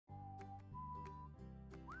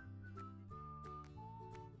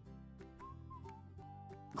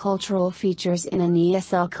cultural features in an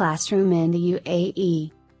ESL classroom in the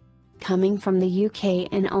UAE. Coming from the UK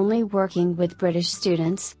and only working with British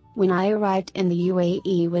students, when I arrived in the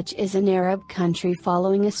UAE, which is an Arab country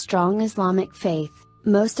following a strong Islamic faith,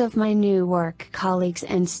 most of my new work colleagues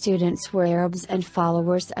and students were Arabs and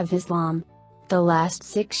followers of Islam. The last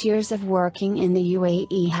 6 years of working in the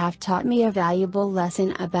UAE have taught me a valuable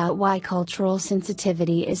lesson about why cultural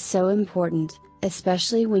sensitivity is so important,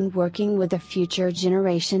 especially when working with the future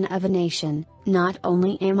generation of a nation. Not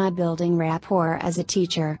only am I building rapport as a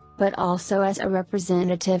teacher, but also as a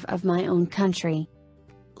representative of my own country.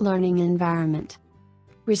 Learning environment.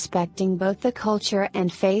 Respecting both the culture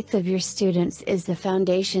and faith of your students is the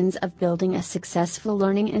foundations of building a successful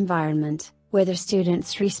learning environment, where the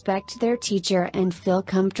students respect their teacher and feel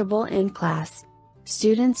comfortable in class.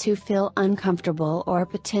 Students who feel uncomfortable or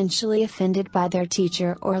potentially offended by their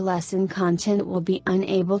teacher or lesson content will be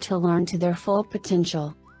unable to learn to their full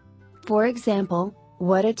potential. For example,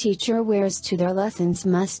 what a teacher wears to their lessons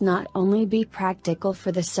must not only be practical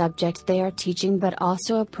for the subject they are teaching but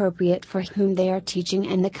also appropriate for whom they are teaching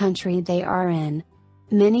and the country they are in.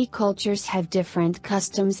 Many cultures have different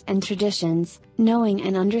customs and traditions. Knowing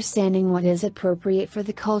and understanding what is appropriate for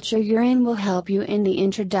the culture you're in will help you in the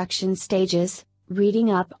introduction stages.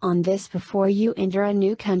 Reading up on this before you enter a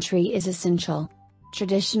new country is essential.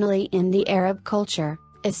 Traditionally in the Arab culture,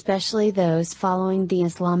 especially those following the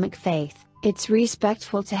Islamic faith, it's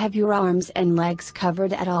respectful to have your arms and legs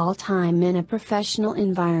covered at all time in a professional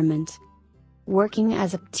environment. Working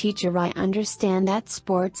as a teacher, I understand that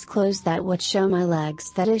sports clothes that would show my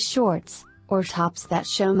legs, that is shorts, or tops that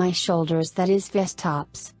show my shoulders, that is vest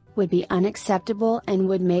tops, would be unacceptable and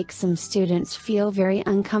would make some students feel very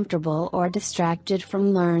uncomfortable or distracted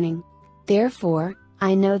from learning. Therefore,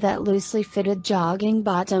 I know that loosely fitted jogging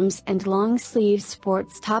bottoms and long sleeve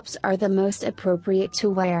sports tops are the most appropriate to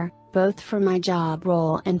wear, both for my job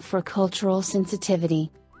role and for cultural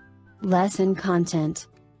sensitivity. Lesson content.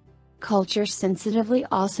 Culture sensitivity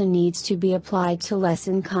also needs to be applied to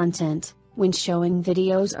lesson content, when showing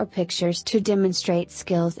videos or pictures to demonstrate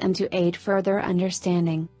skills and to aid further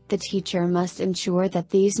understanding. The teacher must ensure that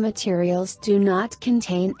these materials do not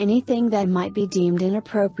contain anything that might be deemed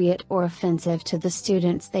inappropriate or offensive to the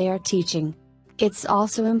students they are teaching. It's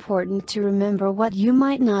also important to remember what you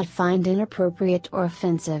might not find inappropriate or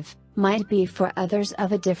offensive, might be for others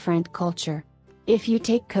of a different culture. If you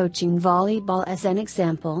take coaching volleyball as an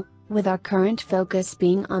example, with our current focus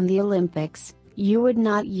being on the Olympics, you would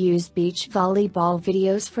not use beach volleyball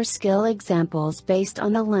videos for skill examples based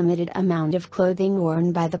on the limited amount of clothing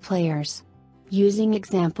worn by the players. Using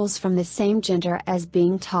examples from the same gender as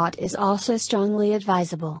being taught is also strongly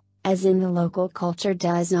advisable, as in the local culture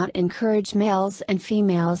does not encourage males and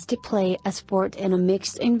females to play a sport in a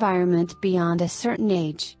mixed environment beyond a certain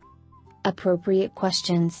age. Appropriate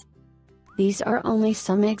questions. These are only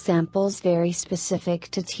some examples very specific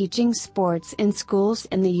to teaching sports in schools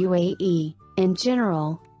in the UAE. In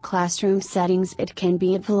general, classroom settings, it can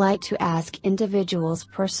be polite to ask individuals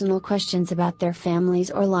personal questions about their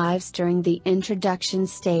families or lives during the introduction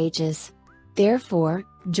stages. Therefore,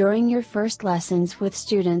 during your first lessons with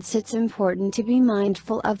students, it's important to be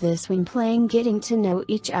mindful of this when playing getting to know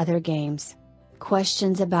each other games.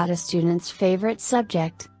 Questions about a student's favorite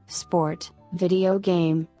subject, sport, video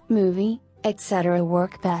game, movie, etc.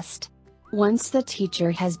 work best. Once the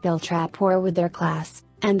teacher has built rapport with their class,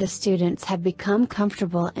 and the students have become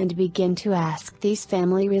comfortable and begin to ask these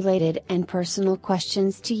family-related and personal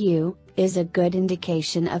questions to you, is a good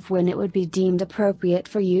indication of when it would be deemed appropriate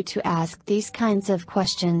for you to ask these kinds of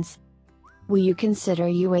questions. Will you consider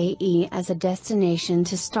UAE as a destination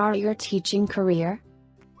to start your teaching career?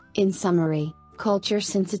 In summary, culture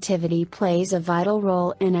sensitivity plays a vital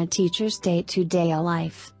role in a teacher's day-to-day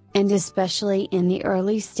life, and especially in the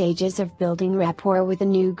early stages of building rapport with a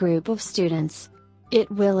new group of students. It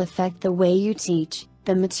will affect the way you teach,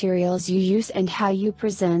 the materials you use, and how you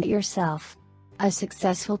present yourself. A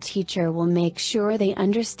successful teacher will make sure they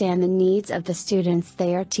understand the needs of the students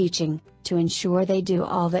they are teaching, to ensure they do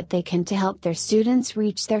all that they can to help their students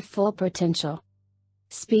reach their full potential.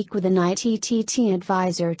 Speak with an ITTT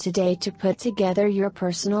advisor today to put together your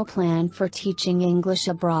personal plan for teaching English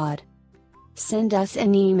abroad. Send us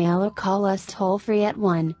an email or call us toll-free at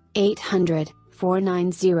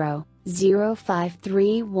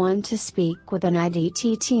 1-800-490-0531 to speak with an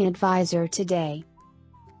ITTT advisor today.